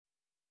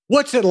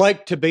What's it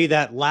like to be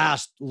that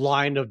last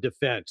line of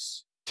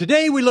defense?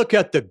 Today, we look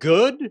at the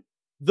good,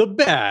 the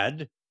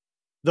bad,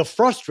 the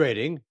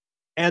frustrating,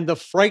 and the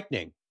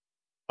frightening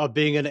of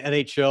being an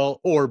NHL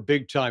or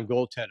big-time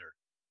goaltender.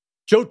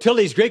 Joe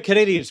Tilley's Great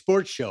Canadian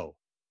Sports Show.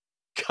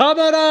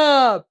 Coming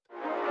up!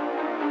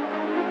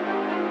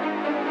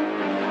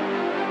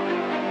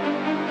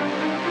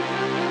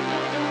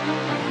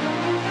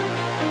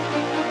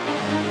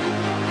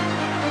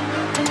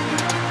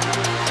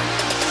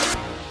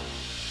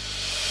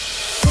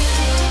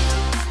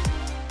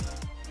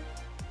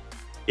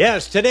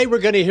 Yes, today we're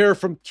going to hear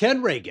from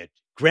Ken Wregget,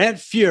 Grant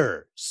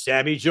Fuhr,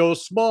 Sami Joe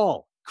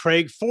Small,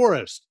 Craig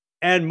Forrest,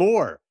 and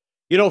more.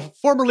 You know,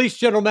 former Leafs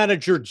general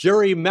manager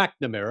Jerry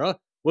McNamara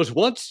was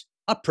once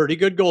a pretty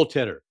good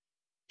goaltender.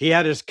 He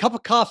had his cup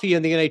of coffee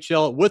in the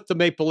NHL with the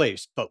Maple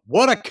Leafs, but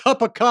what a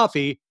cup of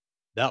coffee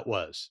that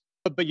was.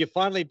 But you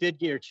finally did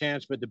get your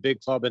chance with the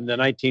big club in the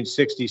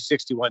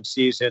 1960-61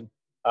 season.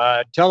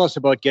 Tell us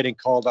about getting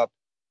called up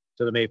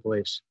to the Maple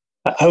Leafs.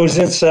 I was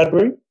in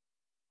Sudbury.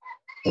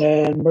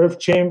 And Murph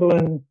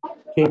Chamberlain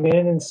came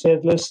in and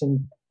said,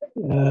 listen,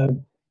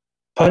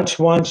 Punch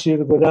wants you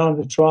to go down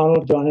to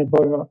Toronto. Johnny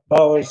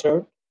Bauer's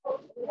hurt.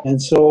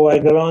 And so I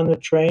got on the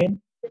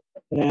train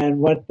and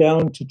went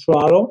down to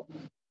Toronto.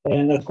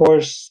 And, of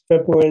course,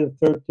 February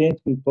the 13th,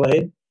 we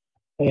played.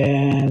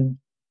 And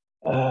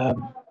I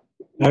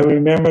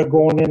remember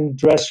going in the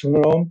dressing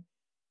room.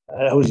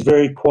 I was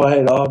very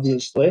quiet,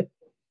 obviously.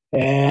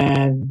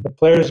 And the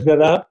players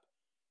got up,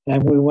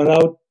 and we went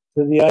out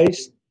to the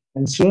ice.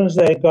 And as soon as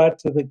I got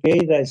to the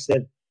gate, I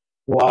said,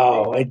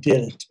 wow, I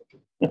did it.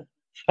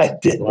 I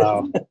did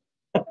it.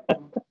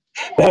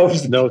 that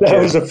was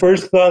the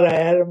first thought I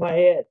had in my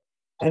head.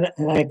 And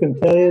I can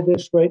tell you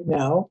this right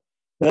now,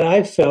 that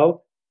I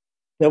felt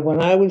that when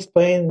I was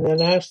playing in the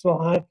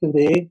National Hockey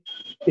League,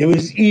 it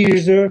was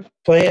easier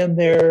playing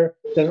there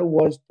than it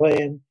was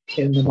playing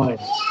in the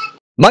minors.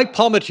 Mike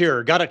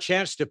Palmateer got a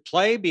chance to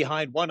play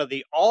behind one of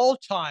the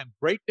all-time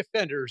great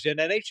defenders in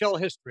NHL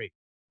history,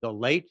 the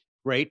late,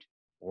 great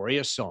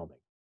Sami.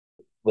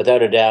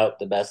 Without a doubt,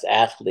 the best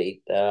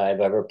athlete that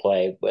I've ever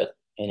played with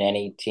in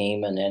any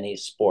team and any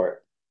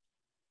sport.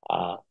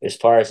 As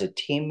far as a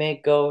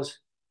teammate goes,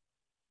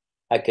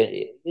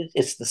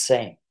 it's the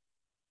same.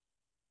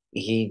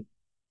 He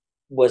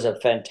was a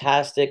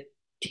fantastic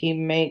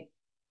teammate.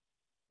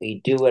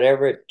 He'd do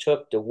whatever it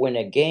took to win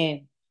a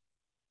game.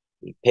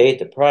 He paid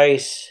the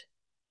price.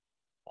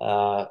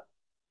 And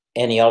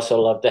he also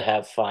loved to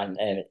have fun.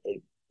 And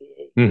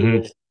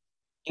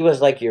he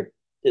was like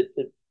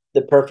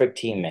the perfect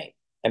teammate.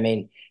 I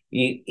mean,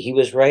 he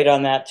was right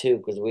on that too,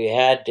 because we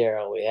had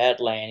Daryl, we had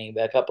Lanny,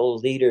 we had a couple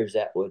of leaders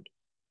that would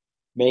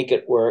make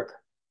it work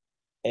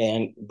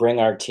and bring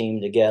our team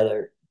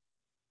together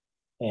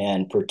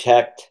and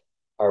protect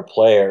our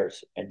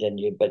players. And then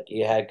but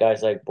you had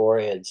guys like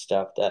Boria and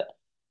stuff that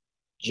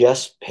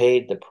just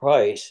paid the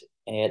price,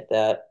 and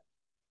that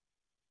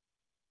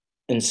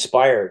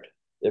inspired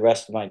the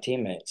rest of my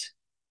teammates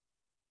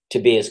to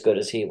be as good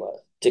as he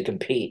was, to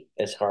compete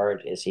as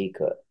hard as he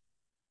could.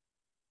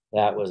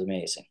 That was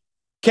amazing.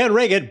 Ken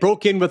Wregget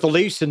broke in with the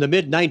Leafs in the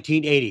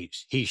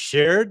mid-1980s. He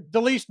shared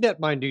the Leafs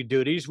netminding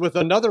duties with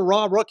another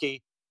raw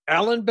rookie,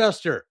 Alan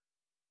Bester.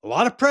 A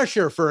lot of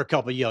pressure for a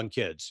couple of young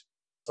kids.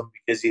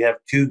 Because you have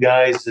two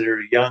guys that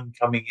are young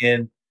coming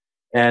in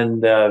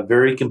and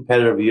very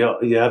competitive.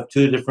 You have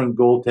two different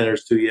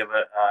goaltenders too. You have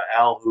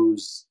Al,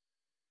 who's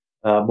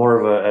more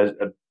of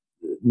a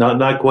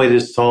not quite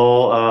as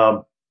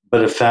tall,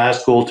 but a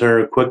fast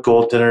goaltender, a quick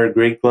goaltender,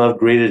 great glove,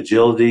 great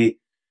agility.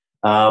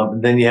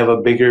 Then you have a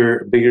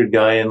bigger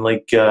guy, and one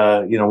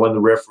of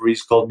the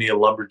referees called me a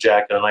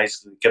lumberjack on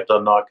ice because he kept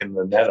on knocking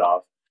the net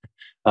off.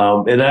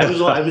 And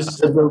I've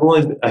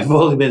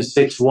only been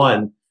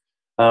 6'1",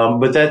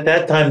 but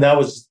that time that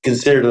was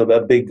considered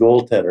a big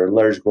goaltender, a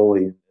large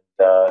goalie.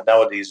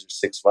 Nowadays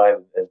are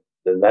 6'5"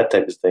 and that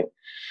type of thing.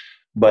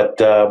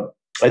 But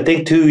I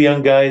think two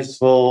young guys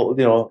full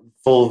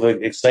of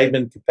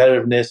excitement,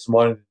 competitiveness, and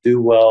wanting to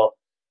do well.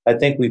 I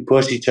think we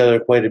push each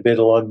other quite a bit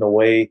along the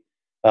way.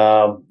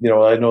 I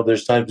know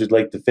there's times we'd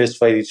like to fist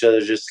fight each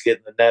other just to get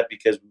in the net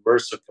because we're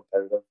so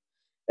competitive.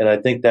 And I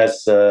think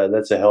that's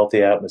a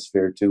healthy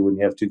atmosphere too when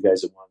you have two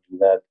guys that want to do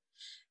that.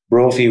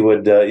 Brophy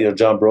would,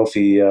 John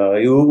Brophy,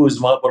 who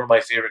was one of my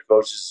favorite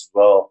coaches as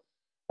well.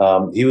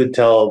 He would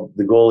tell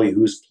the goalie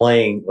who's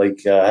playing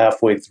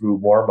halfway through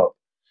warm up,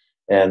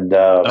 and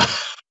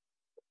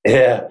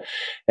yeah,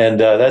 and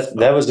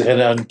that was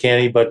kind of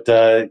uncanny, but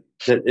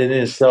in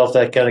itself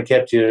that kind of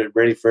kept you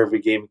ready for every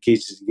game in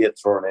case you get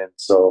thrown in.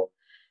 So.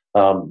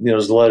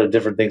 There's a lot of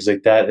different things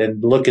like that.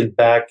 And looking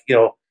back,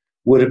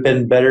 would have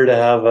been better to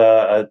have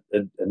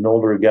an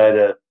older guy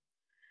to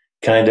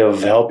kind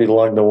of help you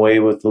along the way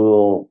with a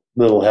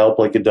little help,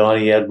 like a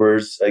Donnie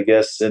Edwards, I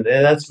guess. And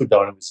that's what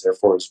Donnie was there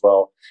for as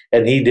well.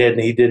 And he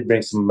did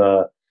bring some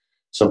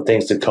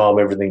things to calm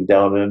everything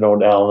down. And I know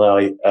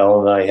Al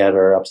and I had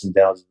our ups and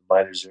downs in the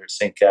minors there at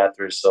St.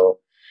 Catharines. So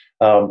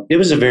it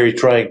was a very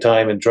trying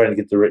time and trying to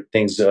get the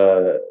things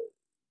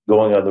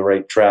going on the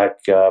right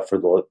track for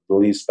the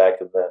Leafs back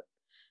in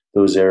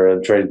those era,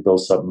 and trying to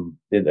build something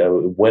in a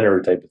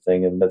winner type of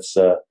thing. And that's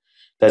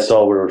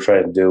all we were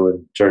trying to do,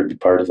 and trying to be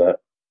part of that.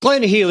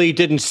 Glenn Healy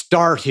didn't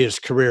start his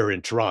career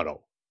in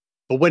Toronto,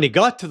 but when he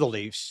got to the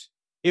Leafs,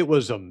 it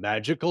was a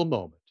magical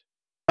moment.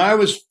 I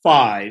was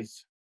 5,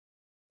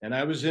 and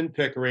I was in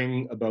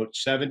Pickering, about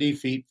 70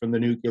 feet from the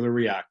nuclear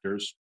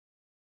reactors.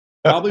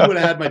 Probably would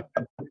have had my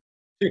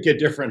pick a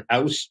different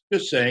house.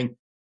 Just saying.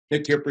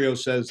 Nick Kiprio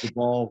says the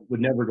ball would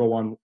never go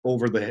on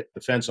over the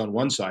fence on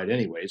one side,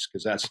 anyways,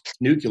 because that's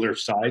nuclear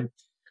side.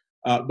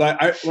 But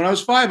when I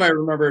was 5, I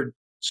remember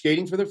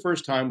skating for the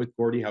first time with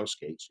Gordie House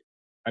skates.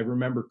 I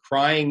remember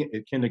crying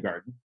at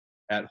kindergarten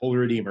at Holy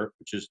Redeemer,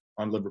 which is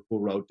on Liverpool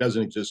Road.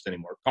 Doesn't exist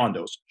anymore.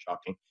 Condos,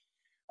 shocking.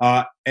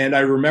 And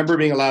I remember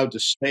being allowed to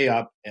stay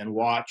up and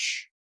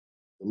watch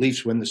the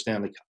Leafs win the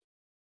Stanley Cup.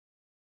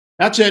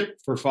 That's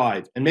it for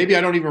 5. And maybe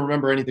I don't even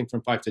remember anything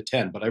from 5 to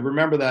 10, but I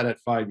remember that at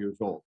 5 years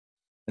old.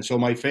 And so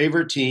my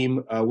favorite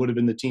team would have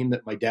been the team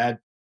that my dad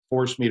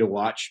forced me to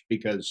watch,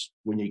 because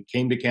when he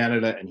came to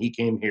Canada and he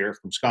came here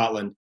from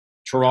Scotland,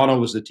 Toronto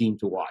was the team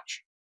to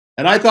watch.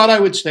 And I thought I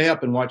would stay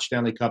up and watch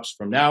Stanley Cups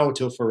from now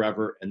till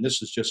forever. And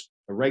this is just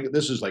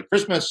this is like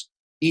Christmas,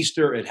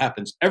 Easter. It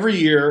happens every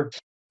year.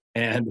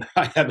 And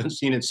I haven't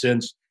seen it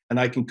since. And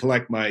I can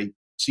collect my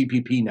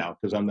CPP now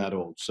because I'm that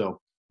old.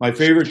 So my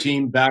favorite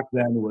team back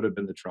then would have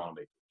been the Toronto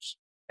Maple Leafs.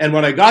 And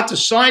when I got to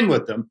sign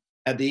with them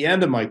at the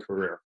end of my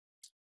career,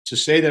 to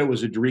say that it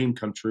was a dream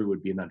come true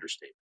would be an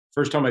understatement.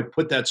 First time I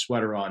put that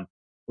sweater on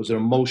was an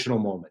emotional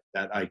moment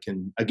that I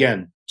can,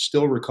 again,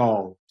 still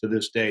recall to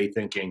this day,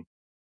 thinking,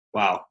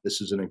 wow, this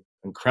is an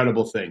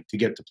incredible thing to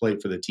get to play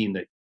for the team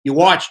that you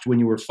watched when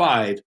you were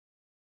 5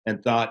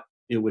 and thought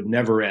it would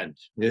never end.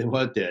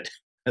 Well, it did,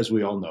 as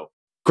we all know.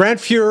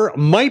 Grant Fuhr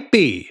might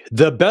be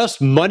the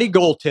best money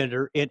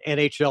goaltender in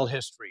NHL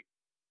history.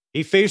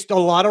 He faced a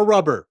lot of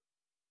rubber,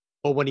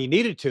 but when he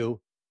needed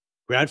to,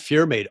 Grant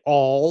Fuhr made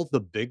all the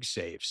big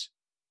saves.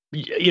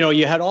 You know,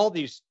 you had all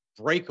these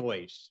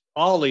breakaways,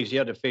 you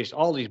had to face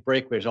all these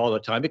breakaways all the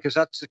time, because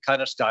that's the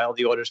kind of style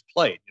the Oilers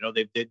played. You know,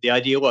 the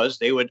idea was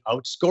they would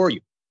outscore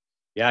you.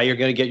 Yeah, you're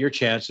going to get your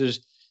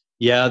chances.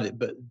 Yeah,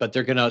 but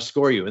they're going to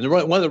outscore you. And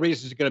one of the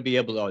reasons they're going to be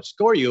able to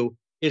outscore you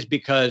is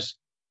because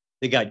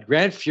they got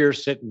Grant Fuhr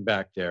sitting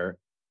back there.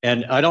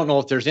 And I don't know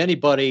if there's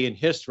anybody in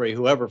history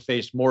who ever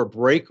faced more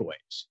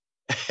breakaways.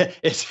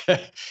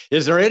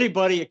 Is there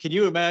anybody, can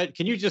you imagine,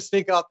 can you just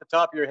think off the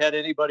top of your head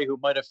anybody who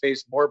might have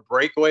faced more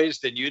breakaways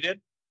than you did?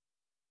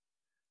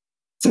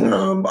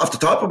 Off the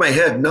top of my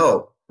head,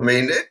 no. I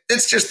mean,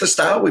 it's just the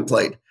style we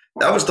played.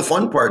 That was the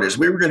fun part, is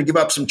we were going to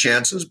give up some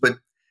chances, but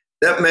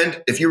that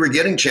meant if you were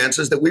getting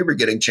chances, that we were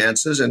getting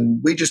chances,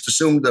 and we just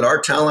assumed that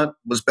our talent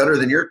was better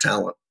than your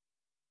talent.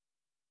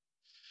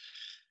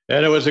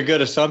 And it was a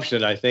good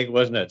assumption, I think,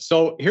 wasn't it?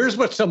 So here's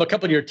what a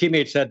couple of your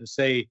teammates had to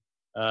say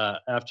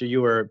after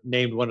you were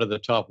named one of the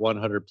top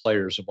 100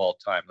 players of all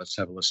time. Let's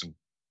have a listen.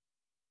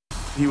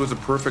 He was a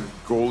perfect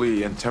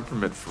goalie and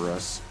temperament for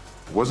us.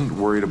 Wasn't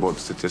worried about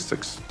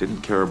statistics,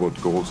 didn't care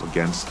about goals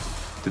against,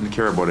 didn't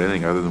care about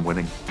anything other than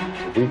winning.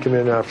 We come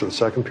in after the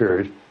second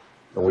period,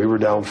 and we were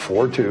down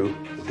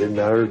 4-2. It didn't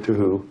matter to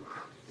who.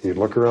 He'd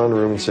look around the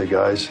room and say,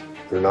 guys,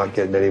 they're not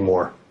getting any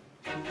more.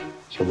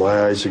 So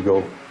my eyes would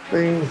go,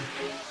 bing,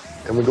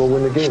 and we go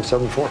win the game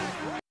 7-4.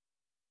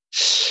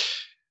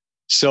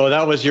 So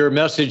that was your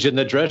message in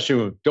the dressing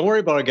room. Don't worry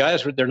about it,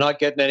 guys. They're not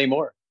getting any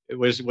more.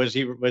 Was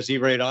he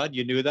right on?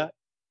 You knew that?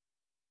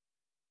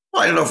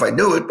 Well, I don't know if I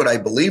knew it, but I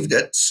believed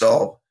it.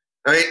 So,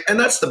 and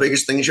that's the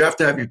biggest thing, is you have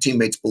to have your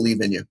teammates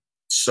believe in you.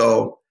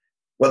 So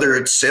whether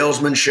it's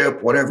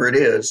salesmanship, whatever it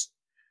is,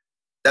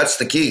 that's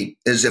the key,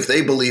 is if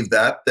they believe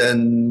that,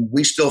 then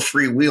we still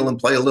freewheel and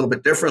play a little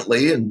bit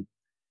differently. And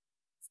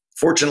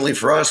fortunately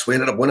for us, we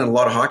ended up winning a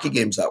lot of hockey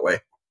games that way.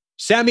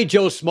 Sami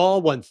Jo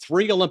Small won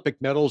 3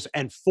 Olympic medals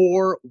and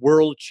 4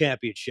 world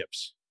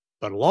championships.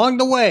 But along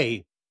the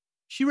way,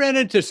 she ran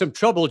into some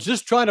trouble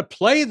just trying to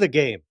play the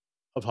game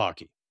of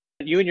hockey.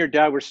 You and your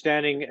dad were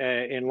standing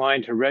in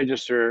line to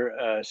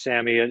register,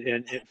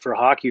 Sami, for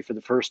hockey for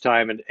the first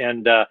time.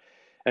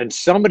 And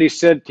somebody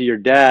said to your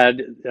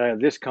dad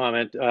this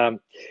comment,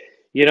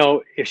 you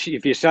know,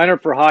 if you sign her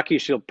for hockey,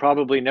 she'll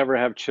probably never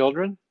have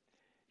children.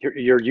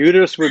 Your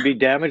uterus would be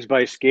damaged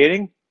by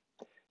skating.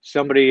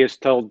 Somebody has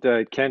told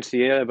Ken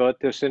Wregget about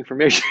this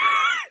information.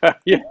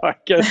 Yeah, I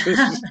guess this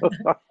is.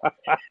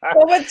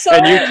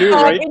 And you too,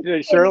 right,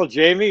 Cheryl,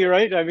 Jamie,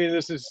 right? I mean,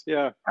 this is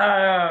yeah.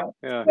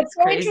 What's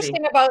so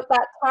interesting about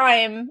that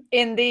time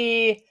in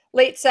the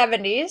late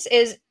 70s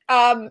is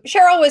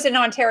Cheryl was in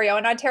Ontario,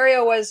 and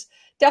Ontario was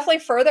definitely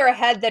further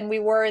ahead than we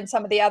were in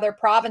some of the other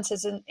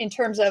provinces in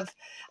terms of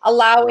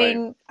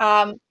allowing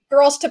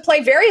girls to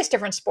play various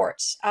different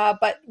sports.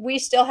 But we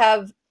still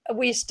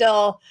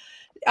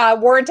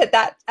weren't at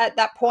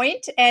that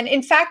point. And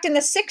in fact, in the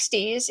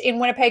 60s in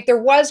Winnipeg,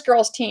 there was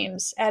girls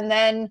teams. And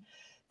then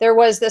there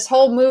was this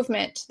whole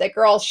movement that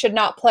girls should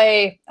not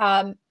play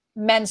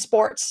men's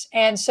sports.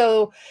 And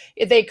so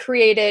they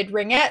created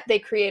ringette, they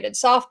created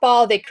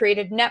softball, they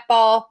created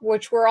netball,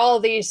 which were all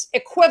these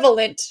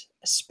equivalent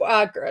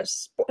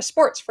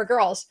sports for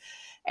girls.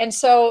 And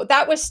so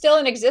that was still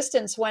in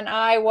existence when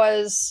I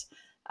was,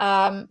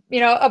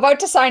 about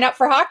to sign up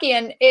for hockey.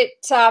 And it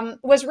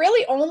was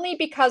really only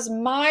because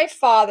my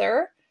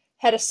father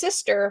had a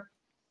sister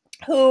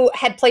who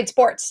had played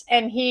sports,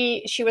 and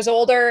she was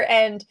older,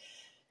 and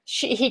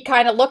he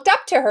kind of looked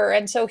up to her.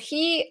 And so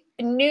he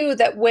knew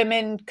that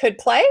women could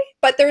play,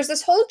 but there's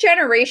this whole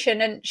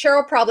generation, and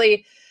Cheryl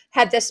probably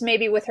had this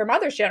maybe with her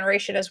mother's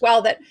generation as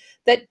well,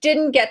 that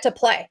didn't get to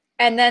play.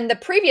 And then the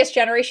previous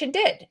generation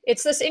did.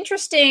 It's this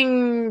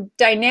interesting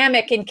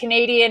dynamic in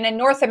Canadian and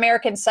North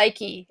American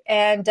psyche.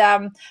 And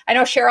I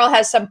know Cheryl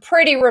has some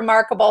pretty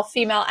remarkable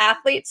female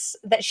athletes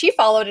that she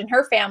followed in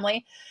her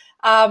family.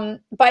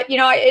 But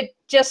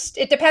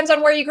it depends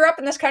on where you grew up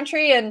in this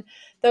country and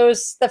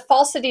the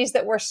falsities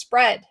that were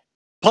spread.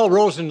 Paul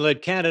Rosen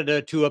led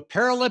Canada to a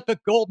Paralympic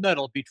gold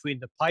medal between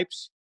the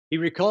pipes. He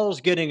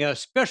recalls getting a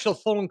special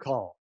phone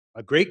call,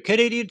 a great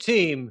Canadian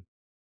team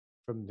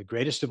from the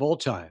greatest of all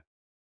time.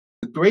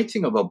 The great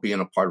thing about being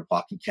a part of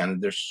Hockey Canada,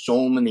 there's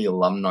so many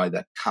alumni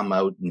that come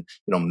out, and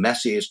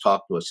Messier has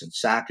talked to us, and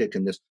Sakic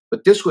and this,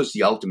 but this was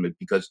the ultimate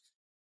because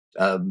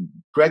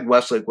Greg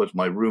Westlake was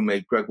my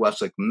roommate. Greg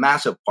Westlake,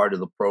 massive part of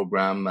the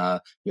program,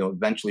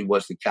 eventually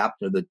was the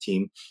captain of the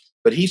team.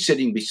 But he's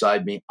sitting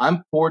beside me.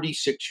 I'm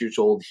 46 years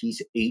old.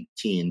 He's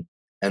 18.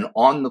 And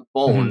on the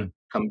phone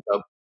comes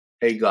up,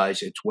 hey,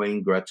 guys, it's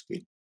Wayne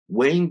Gretzky.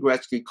 Wayne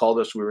Gretzky called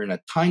us. We were in a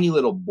tiny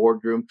little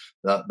boardroom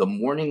the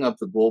morning of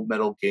the gold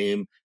medal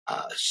game,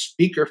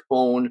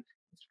 speakerphone,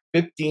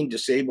 15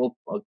 disabled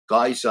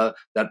guys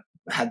that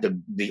had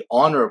the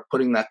honor of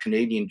putting that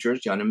Canadian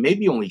jersey on, and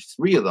maybe only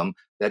 3 of them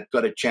that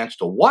got a chance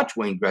to watch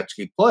Wayne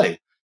Gretzky play.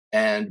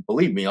 And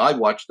believe me, I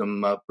watched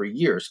them for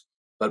years.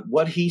 But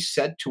what he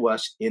said to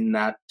us in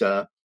that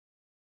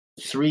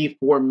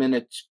 3-4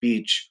 minute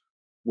speech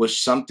was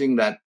something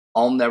that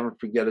I'll never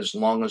forget as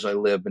long as I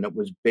live. And it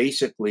was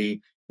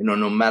basically,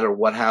 no matter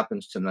what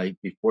happens tonight,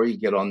 before you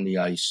get on the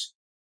ice,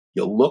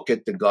 you'll look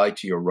at the guy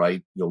to your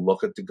right, you'll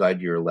look at the guy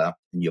to your left,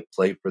 and you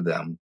play for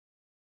them.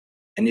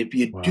 And if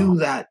you do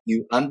that,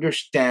 you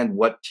understand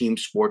what team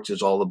sports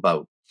is all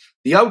about.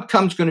 The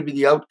outcome's going to be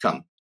the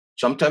outcome.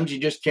 Sometimes you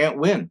just can't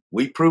win.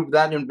 We proved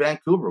that in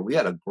Vancouver. We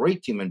had a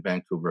great team in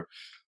Vancouver.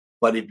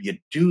 But if you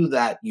do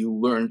that, you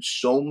learn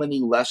so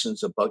many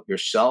lessons about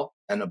yourself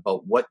and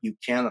about what you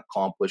can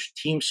accomplish.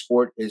 Team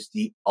sport is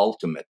the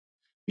ultimate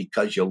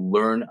because you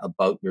learn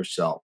about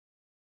yourself.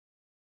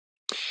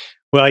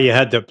 Well, you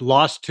had the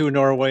loss to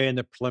Norway in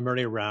the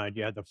preliminary round.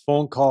 You had the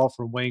phone call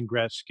from Wayne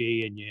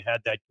Gretzky, and you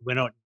had that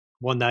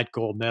won that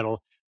gold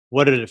medal.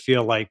 What did it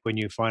feel like when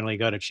you finally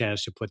got a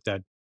chance to put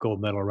that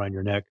gold medal around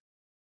your neck?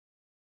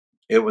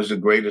 It was the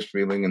greatest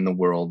feeling in the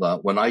world.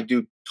 When I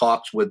do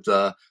talks with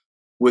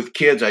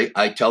kids,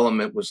 I tell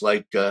them it was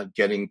like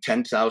getting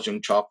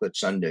 10,000 chocolate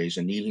sundaes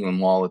and eating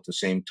them all at the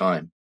same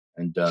time.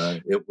 And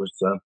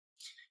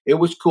it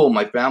was cool.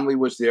 My family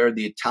was there.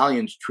 The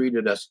Italians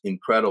treated us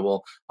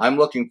incredible. I'm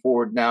looking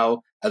forward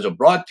now as a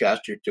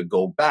broadcaster to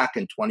go back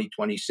in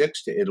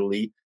 2026 to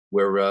Italy,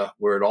 where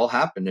it all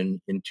happened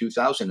in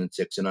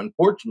 2006. And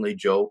unfortunately,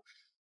 Joe,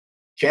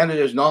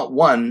 Canada has not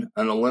won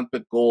an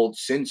Olympic gold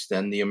since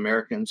then. The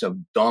Americans have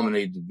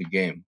dominated the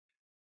game.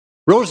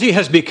 Rosie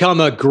has become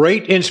a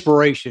great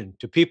inspiration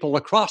to people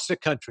across the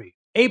country,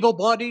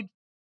 able-bodied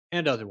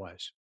and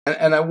otherwise.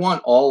 And I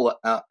want all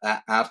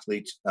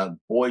athletes,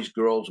 boys,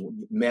 girls,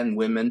 men,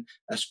 women,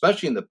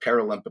 especially in the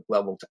Paralympic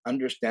level, to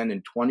understand in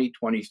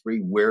 2023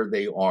 where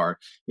they are.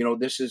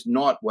 This is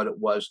not what it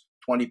was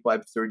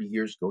 25, 30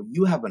 years ago.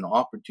 You have an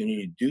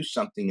opportunity to do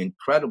something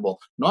incredible,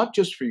 not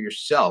just for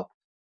yourself,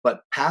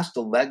 but pass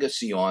the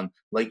legacy on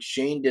like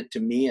Shane did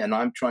to me, and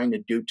I'm trying to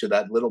do to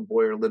that little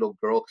boy or little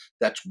girl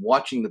that's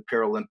watching the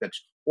Paralympics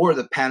or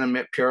the Pan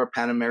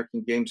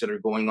American Games that are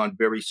going on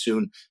very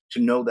soon, to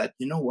know that,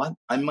 what,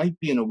 I might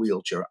be in a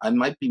wheelchair, I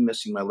might be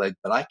missing my leg,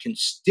 but I can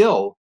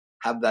still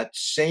have that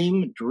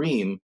same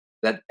dream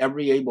that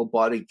every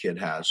able-bodied kid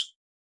has.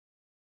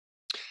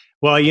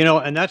 Well,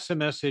 and that's the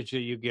message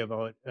that you give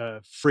out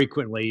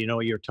frequently.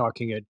 You're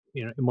talking at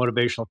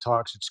motivational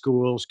talks at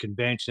schools,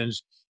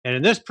 conventions, and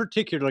in this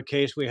particular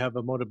case, we have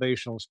a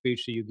motivational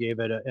speech that you gave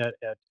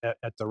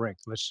at the rink.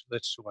 Let's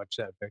watch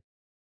that, Vic.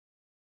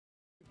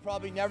 You've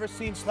probably never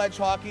seen sledge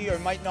hockey, or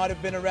might not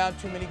have been around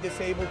too many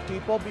disabled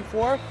people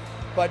before.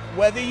 But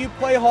whether you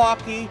play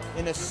hockey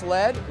in a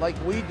sled like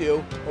we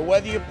do, or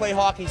whether you play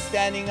hockey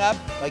standing up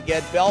like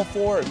Ed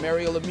Belfour or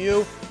Mario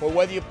Lemieux, or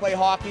whether you play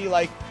hockey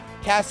like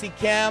Cassie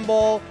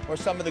Campbell or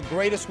some of the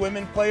greatest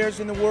women players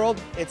in the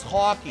world, it's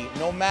hockey,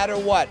 no matter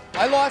what.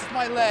 I lost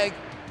my leg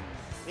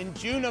in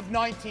June of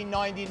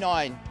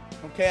 1999.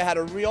 Okay, I had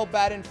a real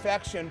bad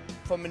infection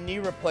from a knee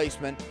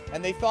replacement,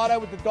 and the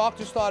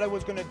doctors thought I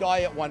was going to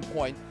die at one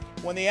point.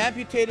 When they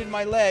amputated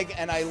my leg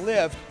and I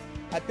lived,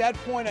 At that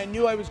point, I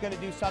knew I was going to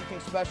do something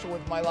special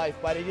with my life,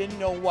 but I didn't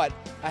know what.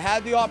 I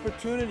had the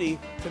opportunity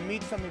to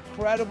meet some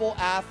incredible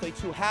athletes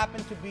who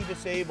happen to be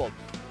disabled.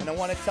 And I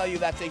want to tell you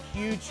that's a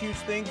huge, huge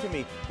thing to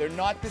me. They're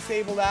not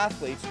disabled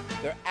athletes.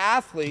 They're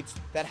athletes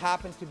that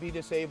happen to be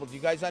disabled. Do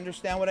you guys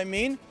understand what I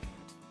mean?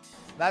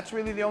 That's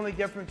really the only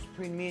difference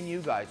between me and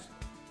you guys.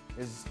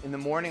 Is in the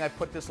morning I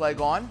put this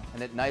leg on,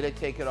 and at night I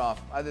take it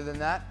off. Other than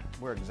that,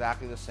 we're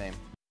exactly the same.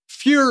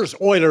 Fuhr's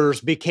Oilers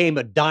became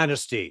a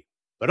dynasty.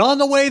 But on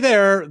the way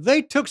there,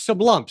 they took some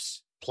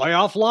lumps,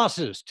 playoff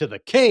losses to the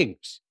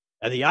Kings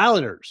and the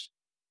Islanders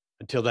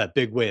until that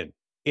big win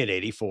in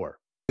 '84.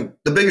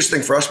 The biggest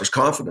thing for us was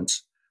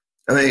confidence.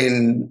 I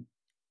mean,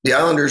 the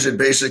Islanders had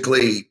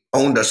basically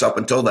owned us up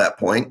until that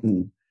point.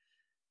 And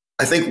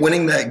I think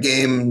winning that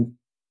game,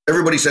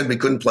 everybody said we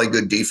couldn't play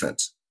good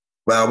defense.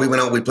 Well, we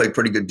went out, we played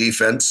pretty good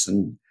defense,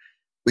 and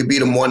we beat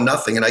them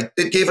 1-0. And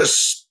it gave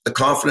us the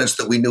confidence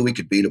that we knew we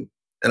could beat them.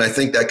 And I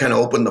think that kind of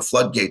opened the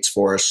floodgates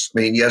for us. I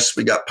mean, yes,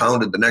 we got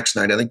pounded the next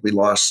night. I think we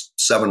lost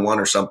 7-1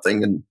 or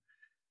something.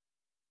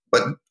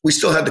 But we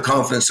still had the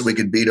confidence that we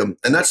could beat them.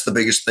 And that's the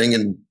biggest thing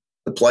in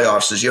the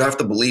playoffs is you have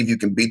to believe you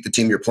can beat the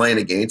team you're playing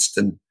against.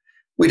 And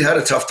we'd had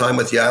a tough time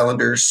with the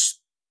Islanders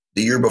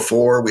the year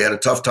before. We had a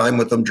tough time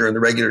with them during the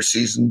regular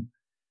season.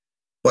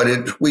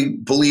 But we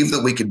believed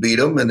that we could beat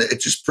them, and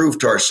it just proved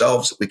to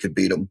ourselves that we could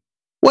beat them.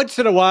 Once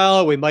in a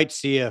while, we might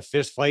see a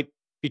fist fight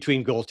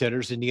between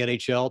goaltenders in the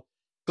NHL.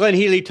 Glenn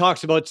Healy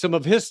talks about some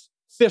of his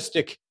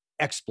fistic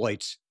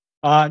exploits.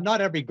 Not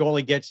every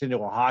goalie gets into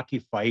a hockey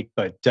fight,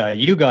 but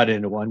you got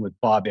into one with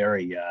Bob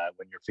Airy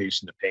when you're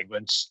facing the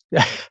Penguins.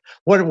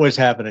 What was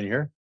happening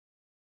here?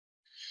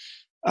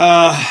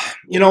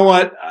 You know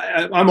what?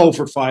 I'm 0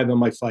 for 5 on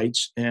my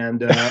fights,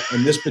 and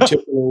in this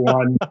particular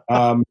one,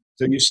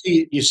 so you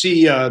see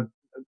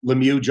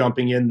Lemieux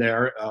jumping in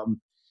there,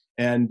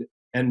 and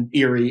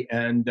Erie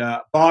and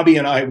Bobby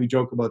and I, we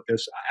joke about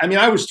this. I mean,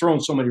 I was throwing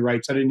so many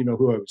rights, I didn't even know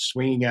who I was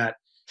swinging at.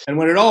 And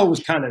when it all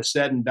was kind of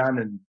said and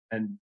done,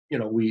 and you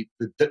know,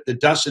 the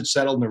dust had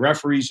settled, and the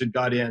referees had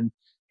got in,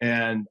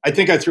 and I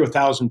think I threw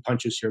 1,000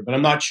 punches here, but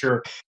I'm not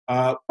sure.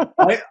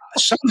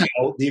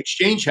 Somehow the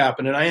exchange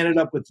happened, and I ended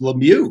up with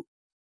Lemieux,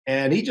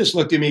 and he just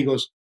looked at me and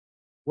goes,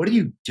 "What are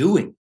you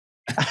doing?"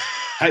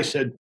 I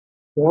said,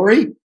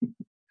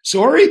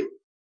 "Sorry."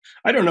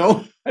 I don't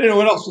know. I didn't know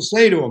what else to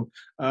say to him.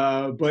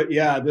 But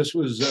yeah, this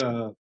was,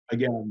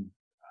 again,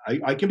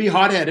 I can be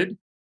hot-headed.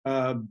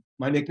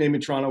 My nickname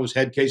in Toronto was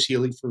Head Case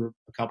Healy for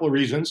a couple of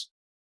reasons.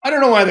 I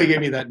don't know why they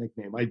gave me that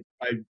nickname. I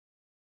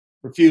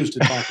refuse to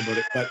talk about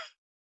it, but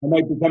I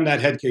might become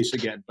that head case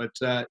again. But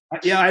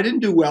yeah, I didn't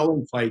do well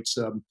in fights.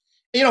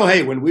 You know,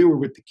 hey, when we were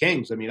with the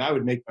Kings, I mean, I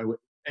would make my way,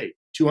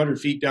 200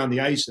 feet down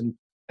the ice, and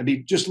I'd be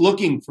just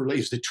looking for, like,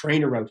 is the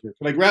trainer out here?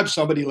 Can I grab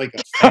somebody like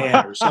a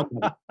fan or something?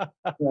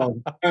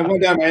 And one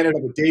time I ended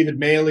up with David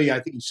Maley. I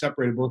think he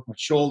separated both my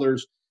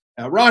shoulders.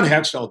 Ron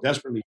Hextall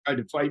desperately tried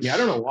to fight me. I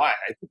don't know why.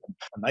 I think I'm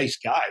a nice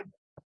guy.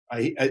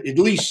 I at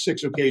least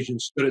 6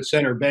 occasions stood at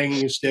center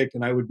banging a stick,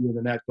 and I would be in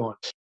the net going,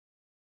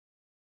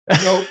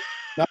 nope,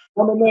 not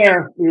coming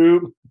there.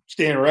 Ooh,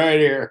 staying right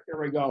here.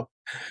 Here we go.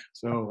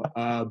 So,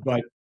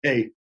 but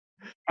hey,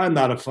 I'm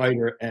not a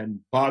fighter, and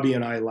Bobby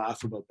and I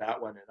laugh about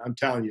that one. And I'm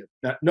telling you,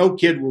 that no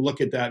kid will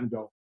look at that and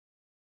go,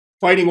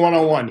 fighting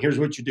one-on-one, here's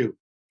what you do.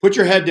 Put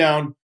your head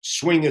down,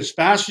 swing as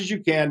fast as you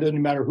can,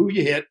 doesn't matter who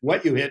you hit,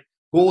 what you hit,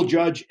 goal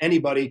judge,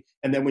 anybody.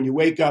 And then when you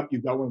wake up,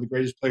 you've got one of the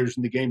greatest players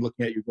in the game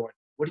looking at you going,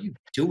 what are you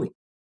doing?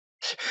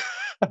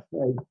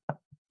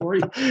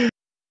 Sorry.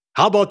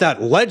 How about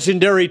that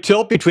legendary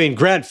tilt between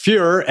Grant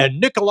Fuhr and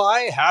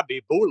Nikolai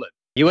Habibulin?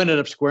 You ended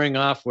up squaring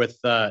off with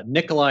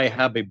Nikolai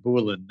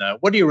Habibulin.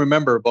 What do you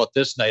remember about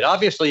this night?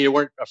 Obviously, you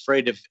weren't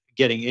afraid of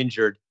getting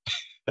injured.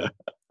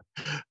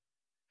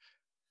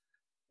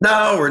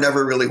 No, we're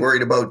never really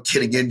worried about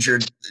getting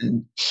injured.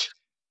 And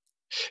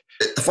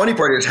the funny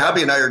part is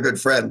Habby and I are good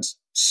friends.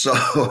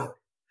 So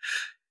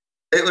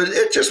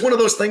it's just one of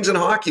those things in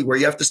hockey where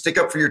you have to stick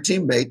up for your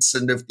teammates.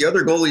 And if the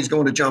other goalie's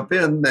going to jump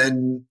in,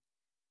 then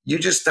you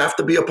just have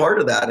to be a part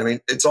of that. I mean,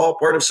 it's all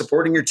part of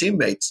supporting your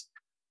teammates.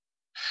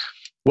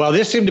 Well,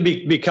 this seemed to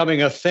be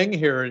becoming a thing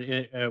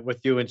here with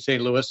you in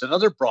St. Louis.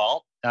 Another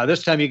brawl.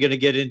 This time you're going to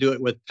get into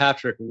it with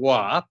Patrick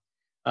Waugh.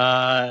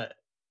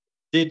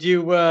 Did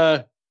you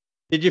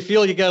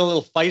feel you got a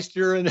little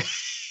feistier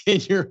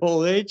in your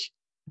old age?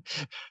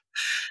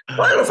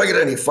 Well, I don't know if I get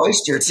any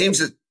feistier. It seems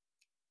that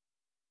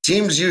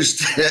teams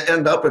used to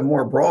end up in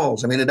more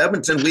brawls. I mean, in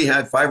Edmonton, we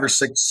had 5 or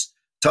 6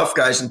 tough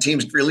guys, and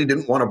teams really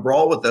didn't want to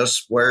brawl with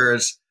us,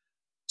 whereas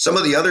some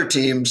of the other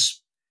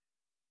teams,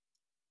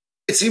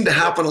 it seemed to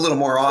happen a little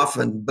more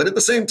often. But at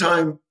the same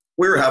time,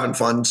 we were having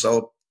fun,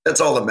 so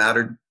that's all that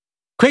mattered.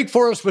 Craig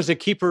Forrest was a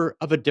keeper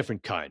of a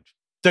different kind.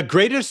 The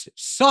greatest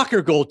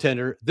soccer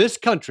goaltender this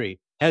country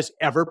has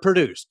ever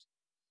produced.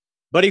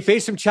 But he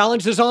faced some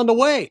challenges on the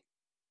way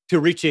to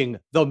reaching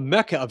the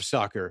mecca of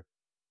soccer,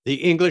 the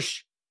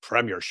English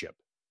Premiership.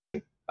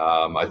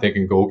 I think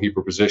in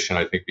goalkeeper position,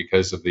 I think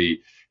because of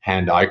the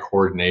hand-eye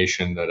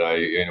coordination that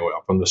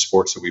from the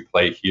sports that we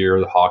play here,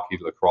 the hockey,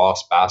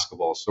 lacrosse,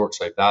 basketball,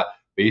 sorts like that,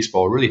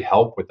 baseball, really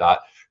help with that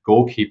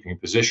goalkeeping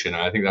position.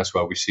 And I think that's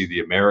why we see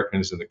the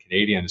Americans and the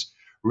Canadians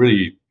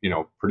really,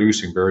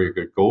 producing very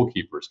good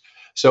goalkeepers.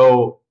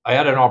 So I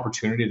had an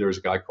opportunity. There was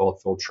a guy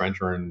called Phil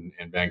Trenter in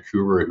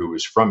Vancouver who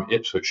was from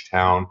Ipswich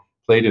Town,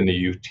 played in the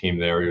youth team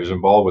there. He was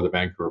involved with the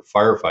Vancouver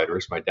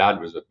Firefighters. My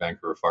dad was a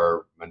Vancouver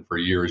fireman for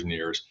years and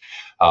years.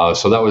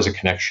 So that was a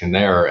connection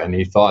there. And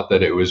he thought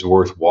that it was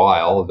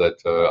worthwhile that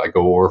I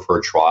go over for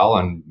a trial,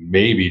 and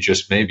maybe,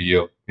 just maybe,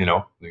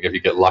 if you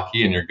get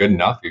lucky and you're good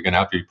enough, you're going to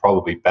have to be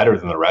probably better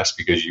than the rest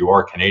because you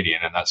are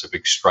Canadian, and that's a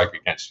big strike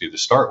against you to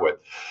start with.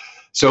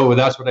 So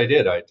that's what I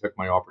did. I took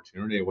my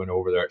opportunity. I went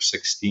over there at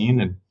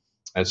 16, and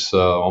it's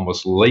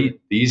almost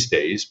late these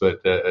days,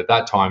 but at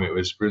that time it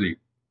was really,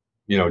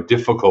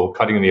 difficult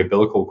cutting the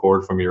umbilical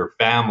cord from your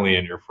family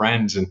and your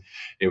friends. And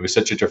it was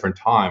such a different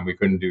time. We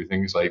couldn't do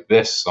things like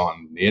this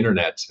on the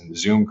internet and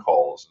Zoom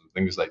calls and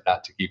things like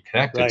that to keep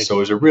connected. Right. So it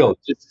was a real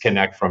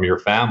disconnect from your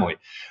family.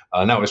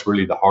 And that was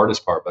really the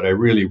hardest part. But I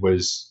really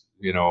was,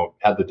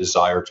 had the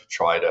desire to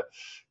try to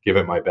give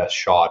it my best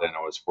shot. And I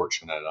was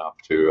fortunate enough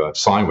to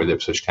sign with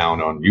Ipswich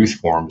Town on youth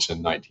forms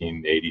in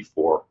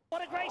 1984.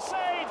 What a great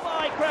save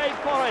by Craig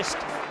Forrest.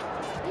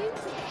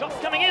 Shot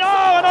coming in,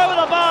 and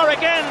over the bar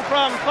again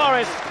from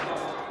Forrest.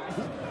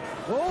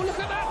 Oh, look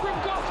at that from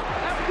Gott,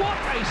 and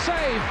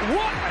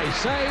what a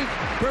save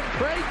from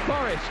Craig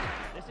Forrest.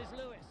 This is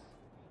Lewis.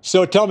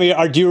 So tell me,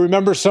 do you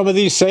remember some of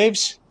these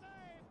saves?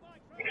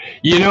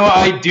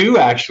 I do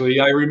actually.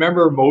 I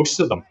remember most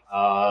of them.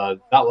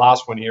 That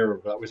last one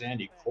here, that was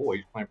Andy Cole. He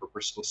was playing for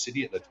Bristol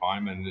City at the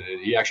time, and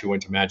he actually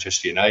went to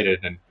Manchester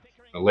United. And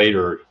a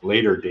later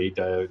date,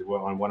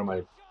 on one of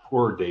my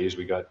poor days,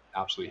 we got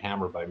absolutely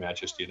hammered by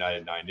Manchester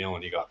United 9-0,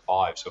 and he got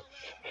 5. So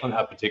on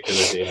that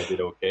particular day, I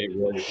did okay.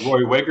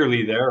 Roy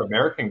Wegerle there,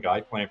 American guy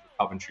playing for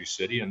Coventry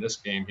City, and this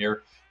game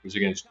here was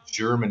against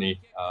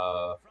Germany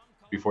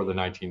before the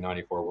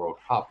 1994 World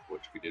Cup,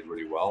 which we did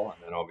really well.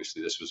 And then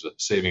obviously this was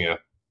saving a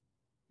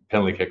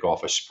penalty kick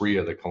off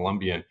Espria, the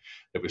Colombian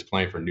that was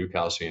playing for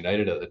Newcastle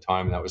United at the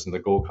time, and that was in the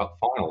Gold Cup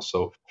final.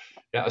 So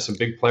yeah, some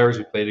big players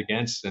we played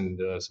against, and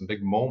some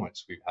big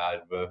moments we've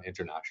had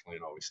internationally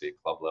and obviously at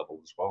club level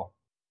as well.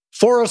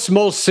 Forrest's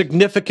most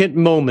significant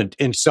moment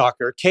in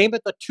soccer came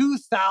at the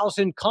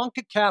 2000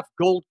 CONCACAF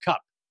Gold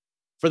Cup.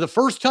 For the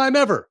first time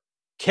ever,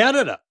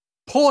 Canada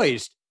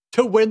poised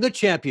to win the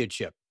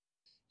championship.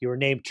 You were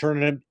named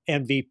tournament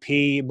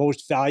MVP,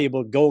 most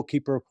valuable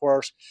goalkeeper, of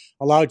course,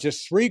 allowed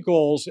just 3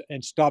 goals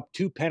and stopped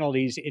 2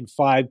 penalties in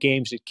 5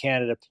 games that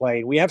Canada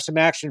played. We have some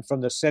action from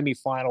the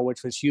semifinal,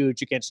 which was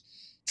huge, against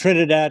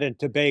Trinidad and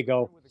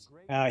Tobago.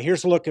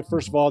 Here's a look at,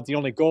 first of all, the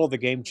only goal of the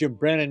game. Jim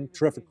Brennan,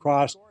 terrific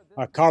cross.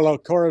 Carlo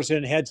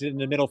Corazon heads it in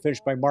the middle,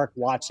 finished by Mark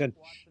Watson.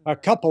 A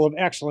couple of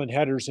excellent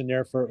headers in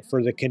there for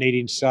the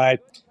Canadian side.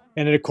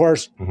 And then, of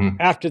course,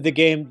 after the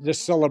game, the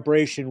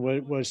celebration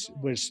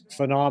was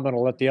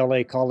phenomenal at the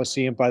LA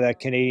Coliseum by that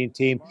Canadian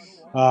team.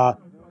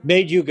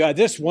 Made you guys,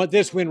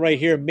 this win right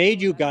here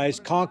made you guys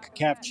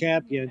CONCACAF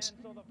champions,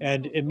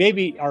 and it may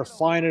be our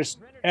finest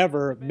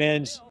ever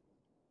men's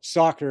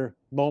soccer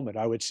moment,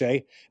 I would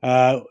say.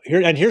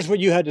 Here's what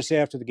you had to say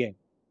after the game.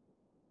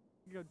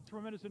 A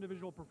tremendous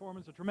individual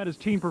performance, a tremendous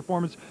team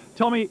performance.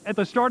 Tell me, at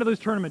the start of this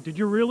tournament, did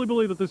you really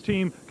believe that this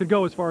team could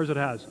go as far as it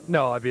has?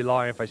 No, I'd be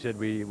lying if I said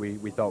we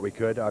thought we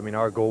could. I mean,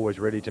 our goal was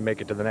really to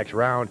make it to the next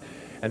round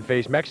and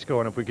face Mexico,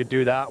 and if we could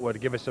do that, it would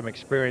give us some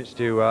experience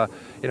to,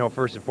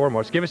 first and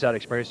foremost, give us that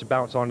experience to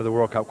bounce on to the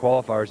World Cup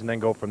qualifiers and then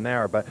go from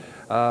there. But,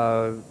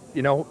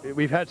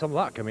 we've had some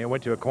luck. I mean, I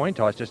went to a coin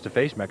toss just to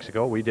face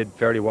Mexico. We did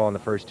fairly well in the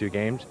first 2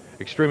 games,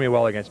 extremely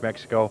well against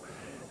Mexico,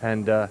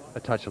 and a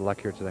touch of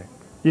luck here today.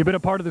 You've been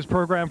a part of this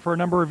program for a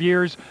number of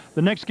years.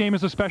 The next game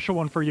is a special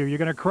one for you. You're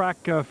going to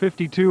crack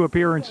 52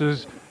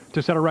 appearances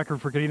to set a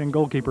record for Canadian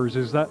goalkeepers.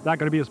 Is that going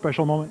to be a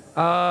special moment?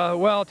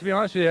 Well, to be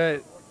honest with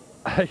you,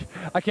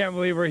 I can't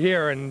believe we're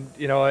here. And,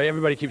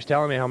 everybody keeps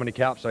telling me how many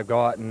caps I've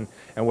got and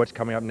what's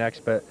coming up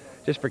next. But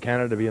just for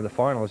Canada to be in the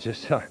final is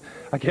just,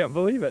 I can't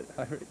believe it.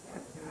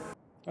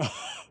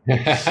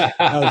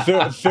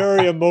 A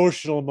very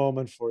emotional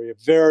moment for you.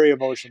 Very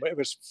emotional. It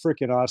was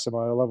freaking awesome.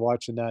 I love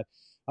watching that.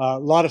 A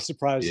lot of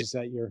surprises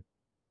that year.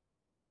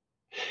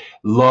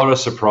 A lot of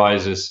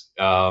surprises.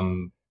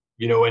 And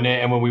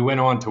when we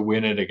went on to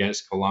win it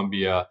against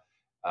Colombia,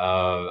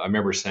 I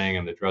remember saying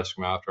in the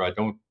dressing room after,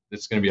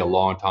 it's going to be a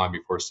long time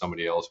before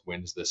somebody else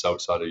wins this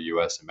outside of the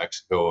U.S. and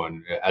Mexico.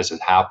 And as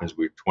it happens,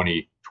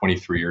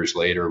 23 years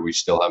later, we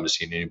still haven't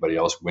seen anybody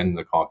else win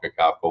the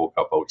CONCACAF Gold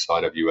Cup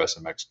outside of U.S.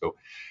 and Mexico.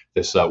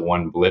 This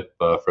one blip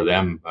for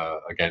them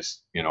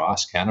against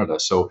us,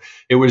 Canada. So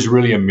it was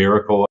really a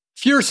miracle.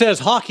 Fuhr says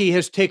hockey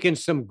has taken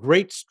some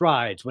great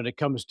strides when it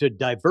comes to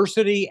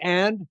diversity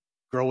and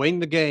growing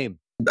the game.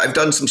 I've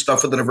done some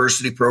stuff with the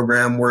diversity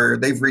program where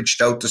they've reached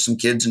out to some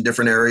kids in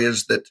different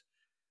areas that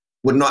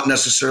would not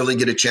necessarily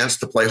get a chance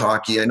to play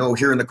hockey. I know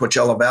here in the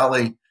Coachella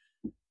Valley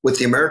with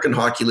the American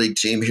Hockey League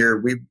team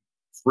here, we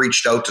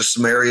reached out to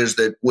some areas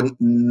that would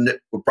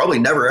probably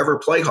never ever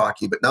play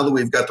hockey. But now that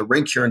we've got the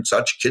rink here and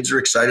such, kids are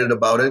excited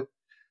about it.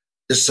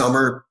 This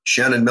summer,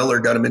 Shannon Miller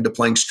got them into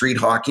playing street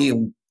hockey,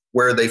 and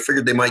where they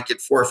figured they might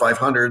get 400 or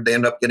 500, they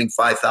end up getting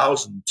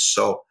 5,000.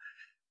 So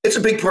it's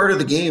a big part of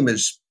the game,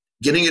 is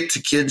getting it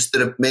to kids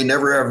that may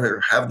never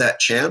ever have that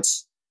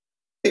chance.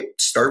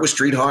 Start with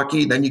street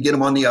hockey, then you get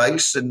them on the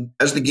ice, and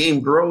as the game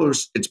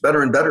grows, it's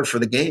better and better for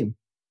the game.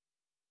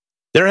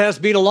 There has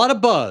been a lot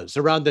of buzz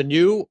around the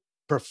new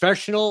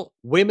Professional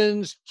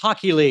Women's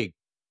Hockey League.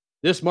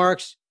 This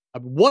marks a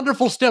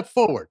wonderful step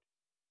forward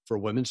for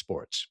women's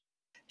sports.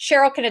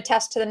 Cheryl can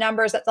attest to the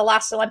numbers that the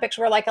last Olympics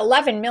were like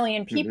 11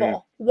 million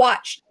people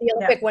watched the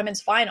Olympic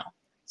women's final.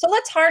 So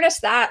let's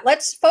harness that.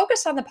 Let's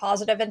focus on the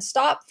positive and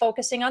stop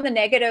focusing on the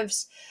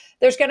negatives.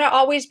 There's going to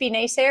always be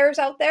naysayers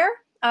out there,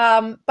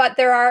 but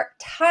there are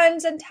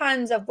tons and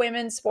tons of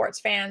women's sports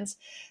fans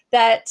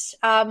that,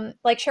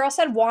 like Cheryl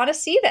said, want to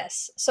see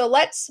this. So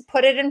let's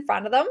put it in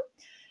front of them.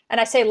 And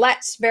I say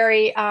let's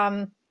very,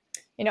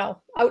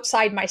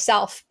 outside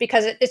myself,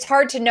 because it's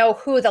hard to know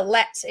who the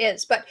let's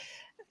is. But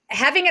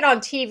having it on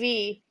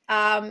TV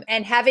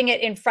and having it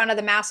in front of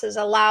the masses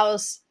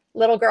allows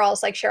little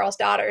girls like Cheryl's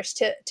daughters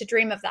to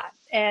dream of that.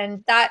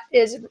 And that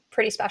is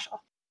pretty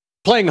special.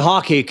 Playing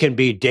hockey can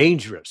be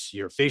dangerous.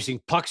 You're facing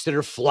pucks that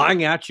are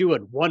flying at you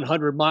at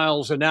 100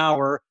 miles an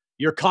hour.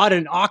 You're caught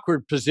in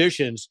awkward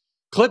positions.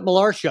 Clint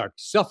Malarchuk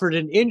suffered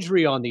an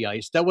injury on the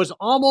ice that was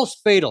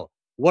almost fatal.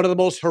 One of the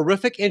most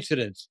horrific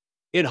incidents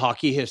in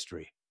hockey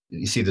history.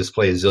 You see this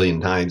play a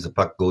zillion times. The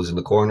puck goes in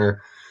the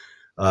corner.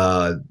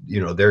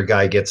 Their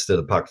guy gets to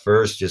the puck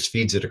first, just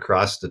feeds it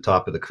across the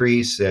top of the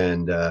crease,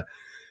 and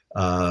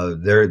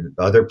their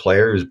other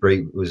player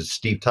was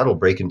Steve Tuttle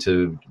breaking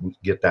to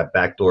get that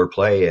backdoor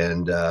play,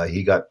 and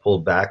he got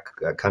pulled back,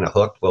 kind of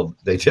hooked. Well,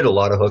 they did a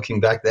lot of hooking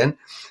back then,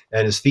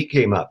 and his feet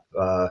came up.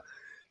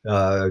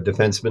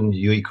 Defenseman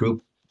Yui Krupp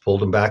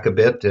pulled him back a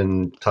bit,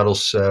 and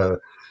Tuttle's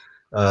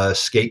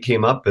skate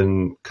came up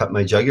and cut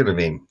my jugular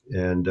vein.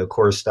 And of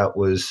course, that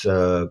was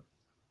the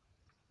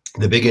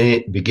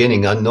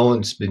beginning,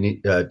 unknowns to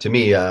me,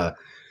 the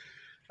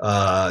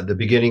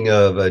beginning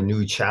of a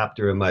new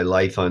chapter in my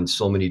life on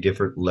so many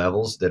different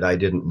levels that I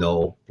didn't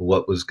know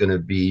what was going to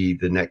be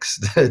the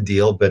next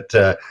deal. But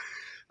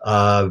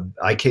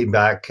I came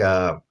back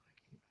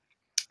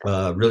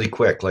really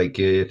quick, like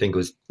I think it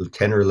was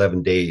 10 or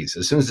 11 days,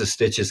 as soon as the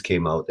stitches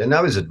came out. And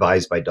I was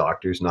advised by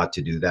doctors not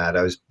to do that.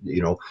 I was,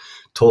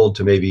 told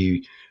to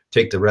maybe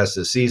take the rest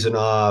of the season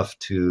off,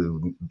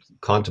 to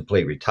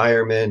contemplate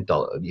retirement.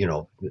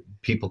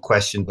 People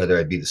questioned whether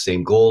I'd be the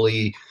same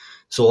goalie.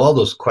 So all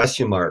those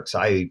question marks,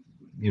 I,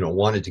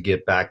 wanted to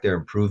get back there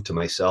and prove to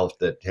myself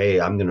that,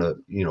 hey, I'm going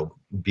to,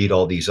 beat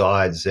all these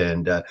odds.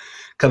 And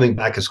coming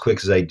back as quick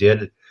as I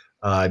did,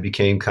 I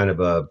became kind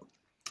of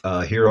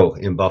a hero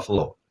in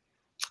Buffalo.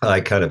 I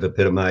kind of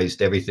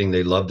epitomized everything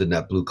they loved in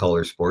that blue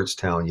collar sports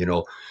town,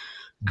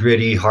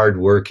 gritty,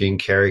 hardworking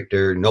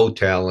character, no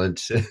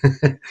talent.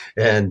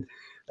 And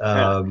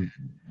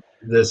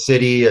the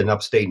city and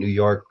upstate New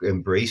York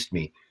embraced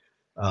me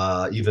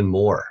even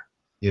more.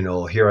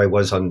 Here I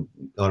was on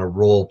a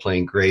roll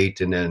playing great,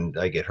 and then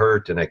I get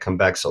hurt and I come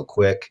back so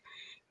quick.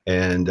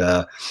 And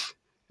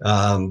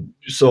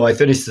so I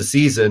finished the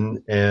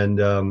season,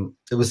 and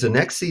it was the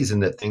next season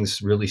that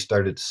things really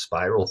started to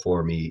spiral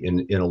for me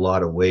in a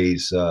lot of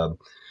ways.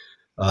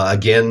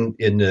 Again,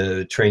 in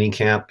the training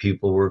camp,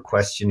 people were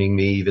questioning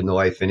me, even though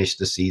I finished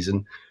the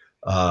season.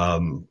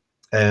 And,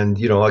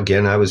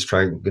 again, I was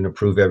going to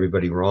prove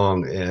everybody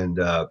wrong. And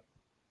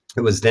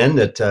it was then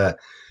that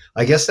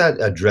I guess that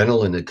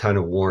adrenaline had kind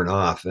of worn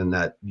off, and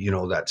that,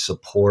 that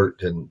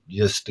support, and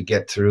just to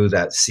get through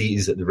that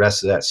season, the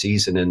rest of that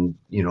season. And,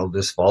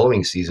 this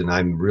following season,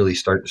 I'm really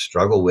starting to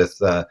struggle with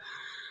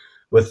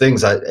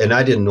things. And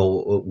I didn't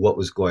know what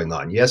was going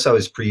on. Yes, I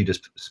was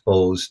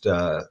predisposed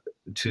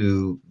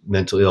to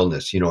mental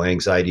illness,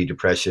 anxiety,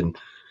 depression,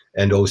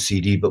 and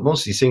OCD, but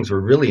most of these things were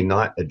really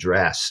not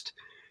addressed.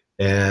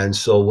 And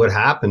so what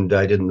happened,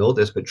 I didn't know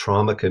this, but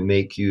trauma can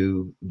make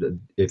you,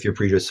 if you're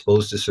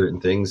predisposed to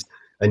certain things,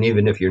 and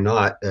even if you're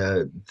not,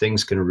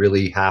 things can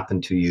really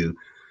happen to you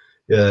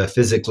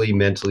physically,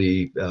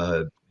 mentally,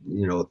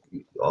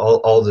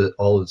 all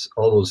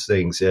those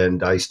things.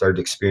 And I started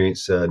to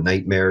experience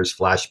nightmares,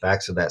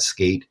 flashbacks of that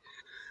skate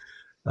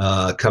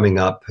coming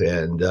up,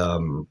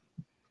 and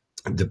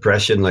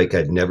depression like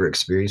I'd never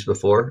experienced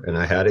before. And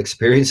I had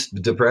experienced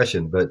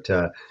depression, but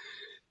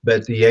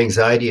the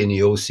anxiety and the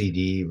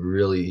OCD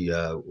really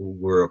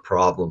were a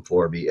problem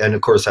for me. And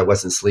of course, I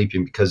wasn't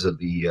sleeping because of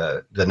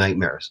the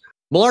nightmares.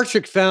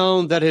 Malarchuk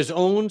found that his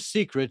own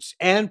secrets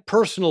and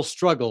personal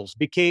struggles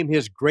became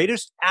his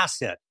greatest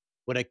asset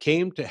when it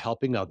came to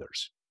helping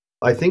others.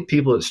 I think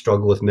people that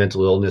struggle with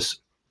mental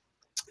illness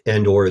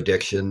and or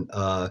addiction,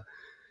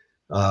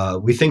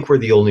 we think we're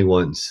the only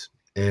ones.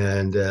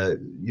 And,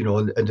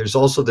 and there's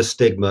also the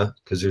stigma,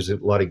 because there's a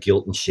lot of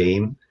guilt and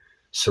shame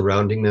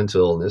surrounding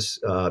mental illness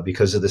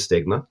because of the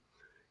stigma.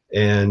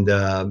 And,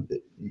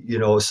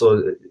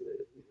 so,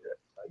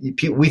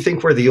 we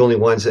think we're the only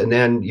ones. And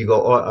then you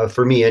go,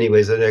 for me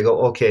anyways, and I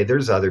go, okay,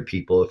 there's other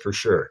people for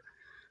sure,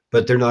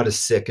 but they're not as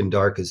sick and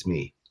dark as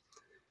me.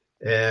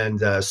 And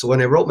so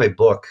when I wrote my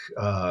book,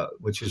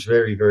 which was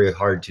very, very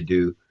hard to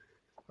do,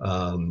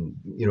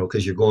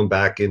 because you're going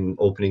back and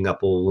opening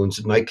up old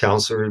wounds. My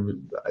counselor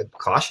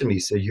cautioned me,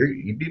 said,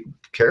 you be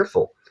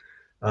careful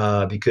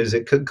because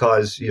it could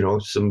cause,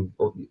 some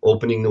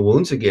opening the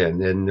wounds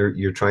again, and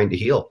you're trying to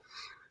heal.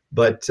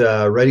 But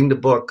writing the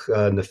book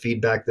and the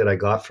feedback that I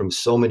got from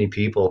so many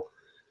people,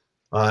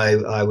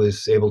 I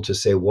was able to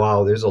say,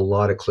 wow, there's a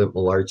lot of Clint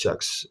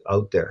Malarchuks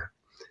out there.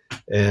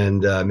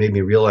 And made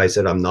me realize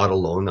that I'm not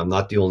alone. I'm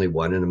not the only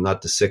one, and I'm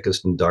not the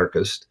sickest and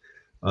darkest.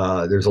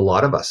 There's a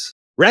lot of us.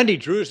 Randy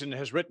Drusen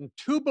has written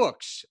 2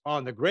 books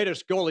on the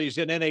greatest goalies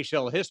in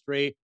NHL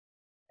history,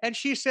 and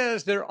she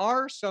says there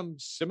are some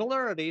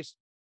similarities.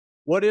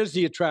 What is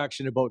the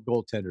attraction about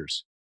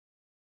goaltenders?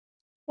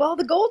 Well,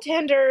 the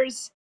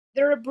goaltenders,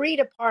 they're a breed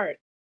apart.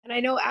 And I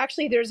know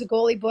actually there's a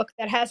goalie book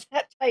that has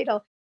that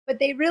title, but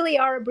they really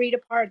are a breed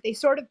apart. They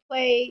sort of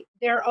play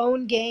their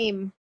own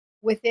game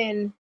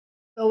within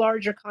the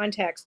larger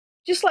context,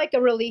 just like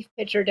a relief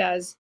pitcher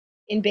does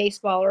in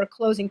baseball or a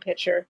closing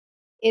pitcher.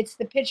 It's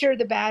the pitcher,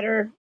 the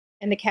batter,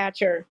 and the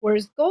catcher.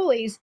 Whereas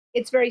goalies,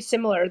 it's very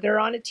similar. They're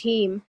on a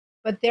team,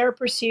 but their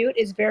pursuit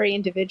is very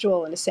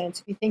individual in a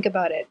sense, if you think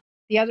about it.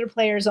 The other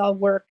players all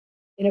work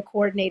in a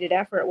coordinated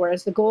effort,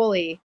 whereas the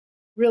goalie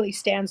really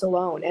stands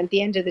alone. And at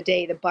the end of the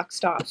day, the buck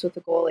stops with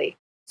the goalie.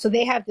 So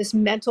they have this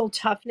mental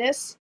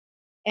toughness,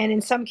 and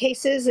in some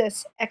cases,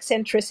 this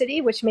eccentricity,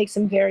 which makes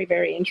them very,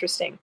 very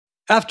interesting.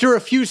 After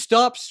a few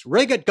stops,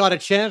 Wregget got a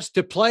chance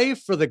to play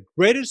for the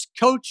greatest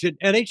coach in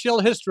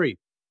NHL history,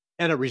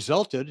 and it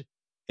resulted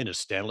in a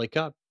Stanley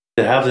Cup.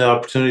 To have the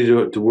opportunity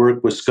to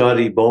work with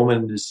Scotty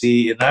Bowman to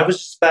see, and I was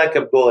just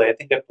backup goalie. I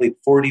think I played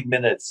 40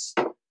 minutes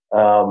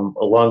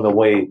along the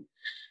way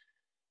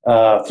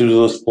through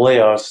those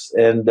playoffs,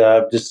 and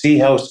to see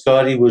how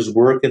Scotty was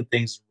working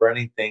things,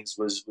 running things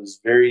was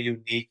very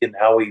unique, and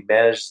how he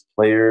managed the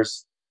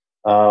players.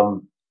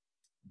 To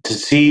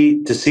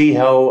see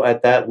how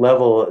at that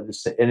level, the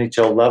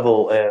NHL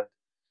level, and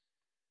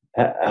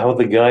how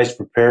the guys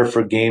prepare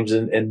for games,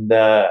 and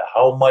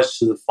how much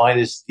to the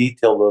finest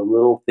detail the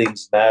little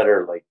things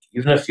matter. Like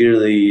even if you're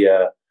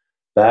the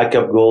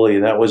backup goalie,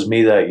 and that was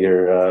me that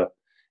year,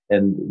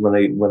 and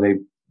when I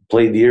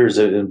played years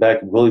in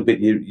backup goalie, but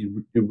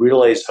you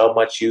realize how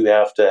much you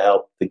have to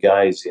help the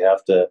guys. You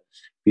have to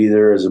be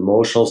there as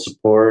emotional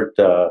support,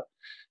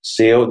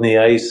 stay out in the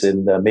ice,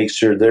 and make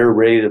sure they're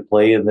ready to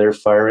play and they're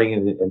firing,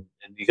 and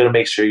you got to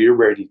make sure you're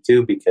ready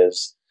too,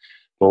 because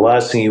the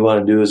last thing you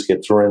want to do is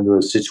get thrown into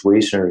a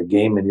situation or a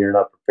game and you're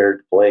not prepared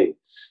to play.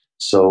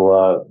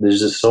 So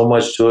there's just so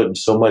much to it, and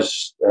so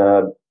much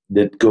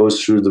that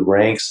goes through the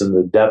ranks and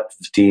the depth of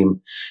the team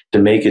to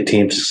make a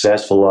team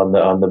successful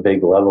on the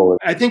big level.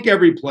 I think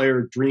every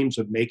player dreams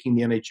of making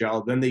the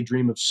NHL, then they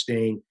dream of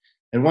staying.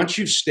 And once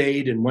you've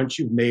stayed and once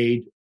you've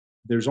made,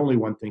 there's only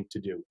one thing to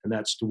do, and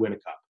that's to win a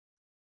cup.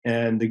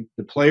 And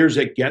the players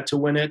that get to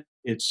win it,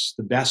 it's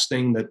the best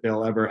thing that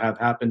they'll ever have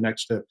happen,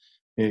 next to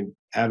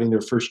having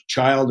their first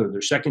child or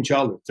their second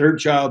child or third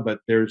child. But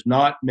there's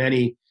not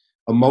many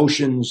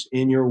emotions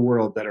in your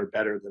world that are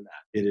better than that.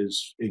 It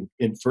is,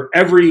 and for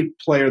every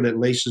player that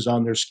laces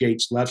on their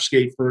skates, left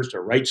skate first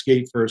or right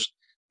skate first,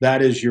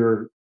 that's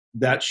your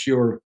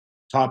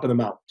top of the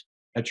mountain.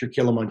 That's your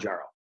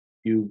Kilimanjaro.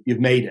 You've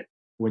made it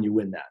when you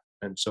win that.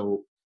 And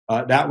so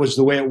that was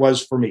the way it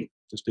was for me.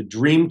 Just a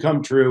dream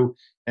come true.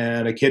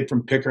 And a kid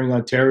from Pickering,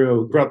 Ontario,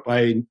 who grew up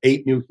by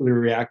 8 nuclear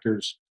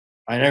reactors.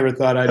 I never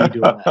thought I'd be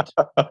doing that.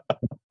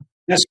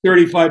 That's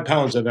 35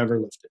 pounds I've ever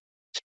lifted.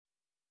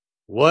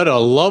 What a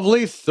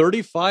lovely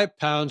 35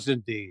 pounds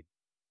indeed.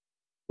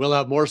 We'll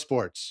have more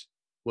sports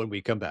when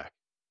we come back.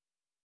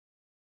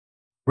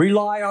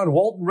 Rely on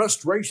Walton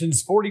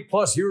Restoration's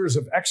 40-plus years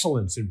of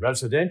excellence in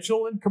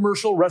residential and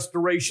commercial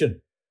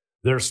restoration.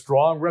 Their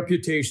strong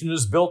reputation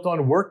is built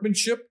on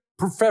workmanship,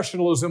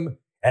 professionalism,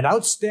 and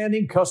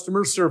outstanding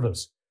customer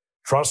service.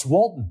 Trust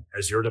Walton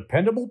as your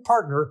dependable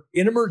partner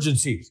in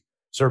emergencies,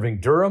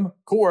 serving Durham,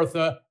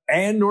 Kawartha,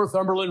 and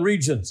Northumberland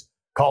regions.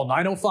 Call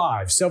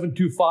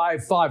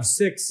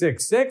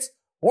 905-725-5666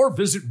 or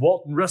visit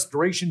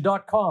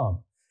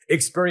waltonrestoration.com.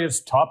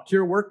 Experience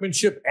top-tier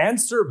workmanship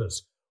and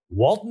service.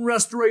 Walton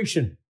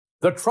Restoration,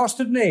 the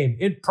trusted name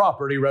in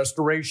property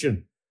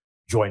restoration.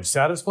 Join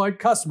satisfied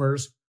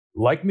customers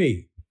like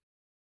me.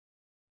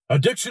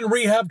 Addiction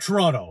Rehab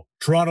Toronto,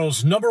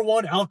 Toronto's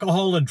 #1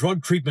 alcohol and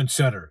drug treatment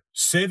center,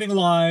 saving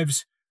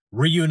lives,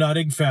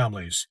 reuniting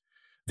families.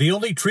 The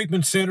only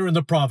treatment center in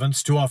the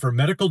province to offer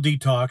medical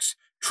detox,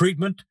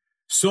 treatment,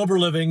 sober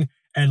living,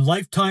 and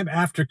lifetime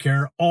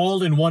aftercare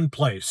all in one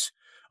place.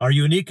 Our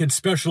unique and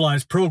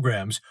specialized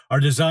programs are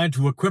designed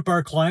to equip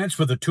our clients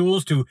with the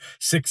tools to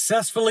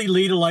successfully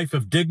lead a life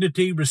of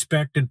dignity,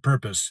 respect, and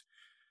purpose.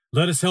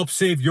 Let us help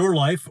save your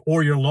life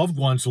or your loved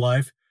one's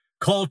life.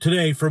 Call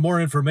today for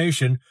more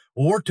information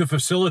or to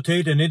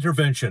facilitate an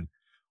intervention.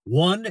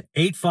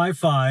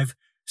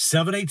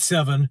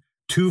 1-855-787-2400.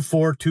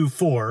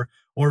 2424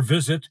 or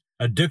visit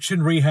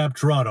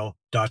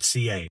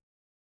addictionrehabtoronto.ca.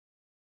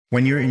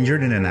 When you're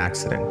injured in an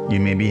accident, you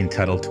may be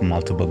entitled to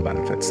multiple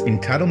benefits.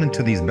 Entitlement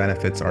to these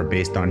benefits are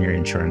based on your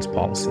insurance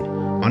policy.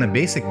 On a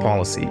basic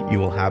policy, you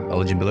will have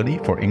eligibility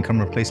for income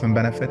replacement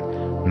benefit,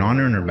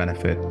 non-earner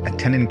benefit,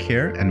 attendant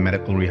care, and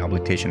medical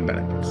rehabilitation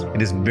benefits.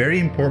 It is very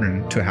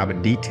important to have a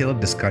detailed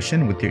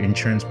discussion with your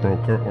insurance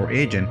broker or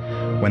agent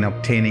when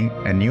obtaining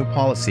a new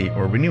policy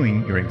or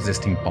renewing your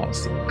existing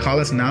policy.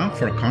 Call us now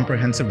for a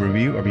comprehensive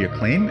review of your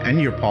claim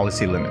and your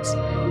policy limits.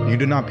 You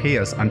do not pay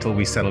us until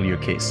we settle your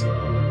case.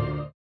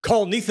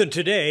 Call Nathan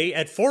today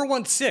at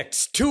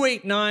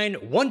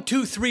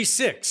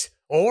 416-289-1236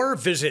 or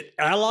visit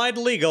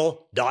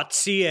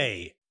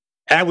alliedlegal.ca.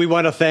 And we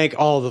want to thank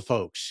all the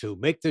folks who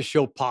make this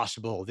show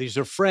possible. These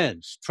are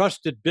friends,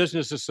 trusted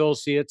business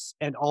associates,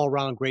 and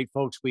all-around great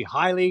folks. We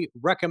highly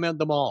recommend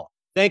them all.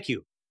 Thank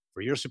you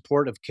for your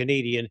support of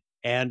Canadian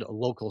and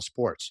local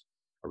sports.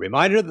 A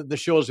reminder that the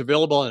show is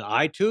available on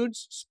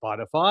iTunes,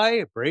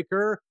 Spotify,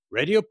 Breaker,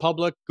 Radio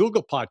Public,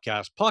 Google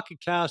Podcasts, Pocket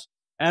Cast,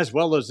 as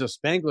well as the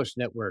Spanglish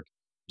Network,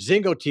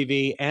 Zingo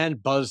TV,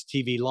 and Buzz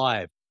TV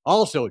Live.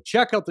 Also,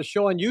 check out the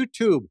show on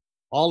YouTube.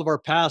 All of our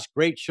past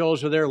great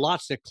shows are there.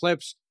 Lots of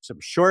clips, some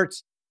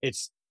shorts.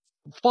 It's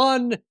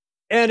fun,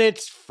 and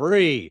it's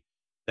free.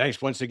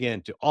 Thanks once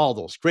again to all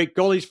those great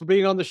goalies for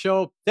being on the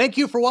show. Thank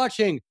you for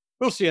watching.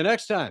 We'll see you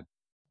next time.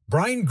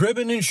 Brian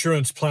Gribben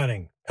Insurance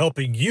Planning,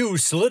 helping you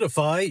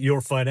solidify your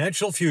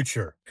financial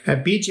future.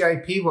 At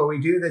BGIP, what we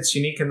do that's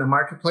unique in the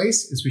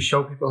marketplace is we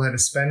show people how to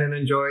spend and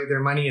enjoy their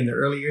money in their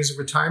early years of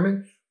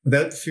retirement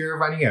without the fear of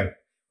running out.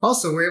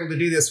 Also, we're able to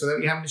do this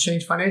without you having to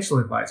change financial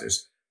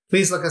advisors.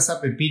 Please look us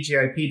up at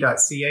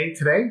bgip.ca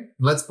today.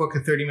 Let's book a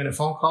 30-minute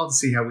phone call to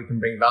see how we can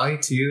bring value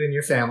to you and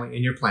your family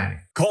in your planning.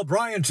 Call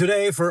Brian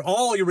today for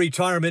all your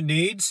retirement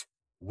needs.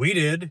 We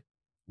did.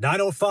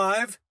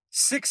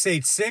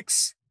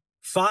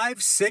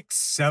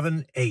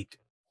 905-686-5678.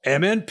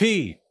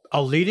 MNP,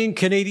 a leading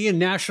Canadian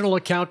national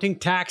accounting,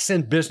 tax,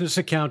 and business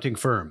accounting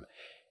firm.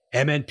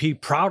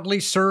 MNP proudly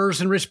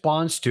serves and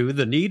responds to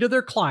the need of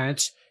their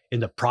clients in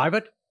the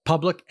private,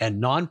 public,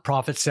 and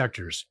nonprofit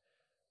sectors.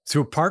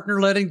 Through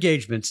partner-led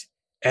engagements,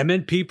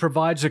 MNP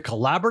provides a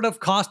collaborative,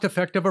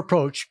 cost-effective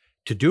approach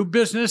to do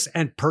business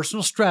and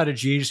personal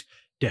strategies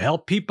to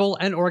help people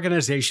and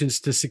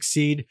organizations to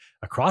succeed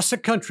across the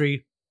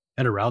country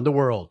and around the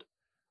world.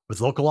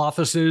 With local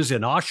offices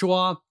in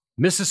Oshawa,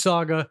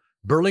 Mississauga,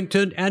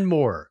 Burlington, and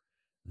more,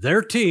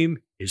 their team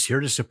is here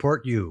to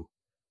support you.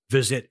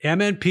 Visit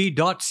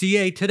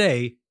mnp.ca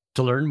today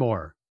to learn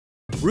more.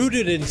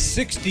 Rooted in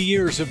 60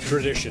 years of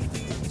tradition,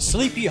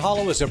 Sleepy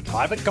Hollow is a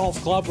private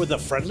golf club with a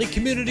friendly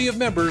community of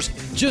members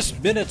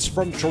just minutes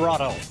from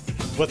Toronto.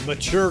 With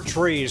mature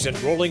trees and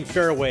rolling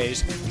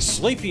fairways,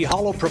 Sleepy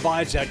Hollow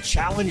provides a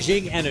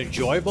challenging and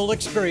enjoyable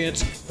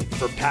experience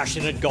for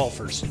passionate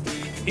golfers.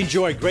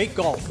 Enjoy great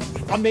golf,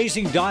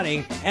 amazing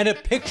dining, and a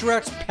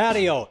picturesque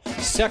patio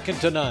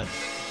second to none.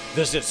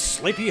 Visit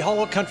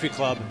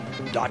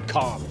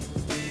sleepyhollowcountryclub.com.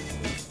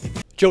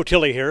 Joe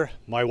Tilley here.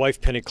 My wife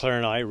Penny Claire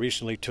and I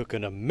recently took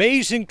an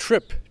amazing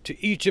trip to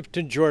Egypt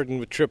and Jordan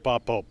with Trip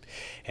Oppo.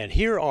 And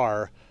here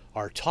are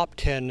our top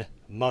 10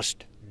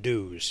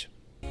 must-dos.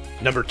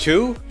 Number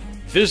 2,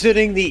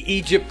 visiting the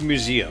Egypt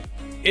Museum.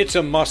 It's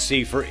a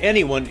must-see for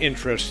anyone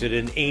interested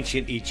in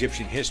ancient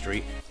Egyptian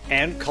history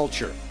and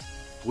culture.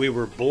 We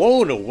were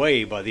blown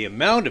away by the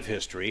amount of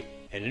history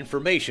and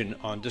information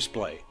on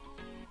display.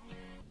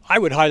 I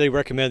would highly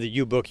recommend that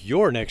you book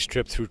your next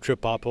trip through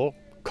Trip Oppo.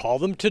 Call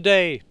them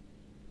today.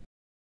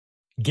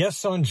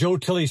 Guests on Joe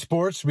Tilley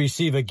Sports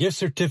receive a gift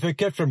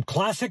certificate from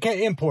Classica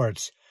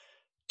Imports.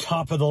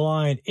 Top of the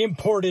line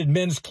imported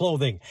men's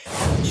clothing.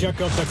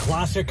 Check out the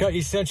Classica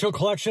Essential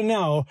Collection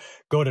now.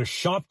 Go to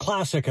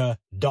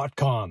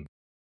shopclassica.com.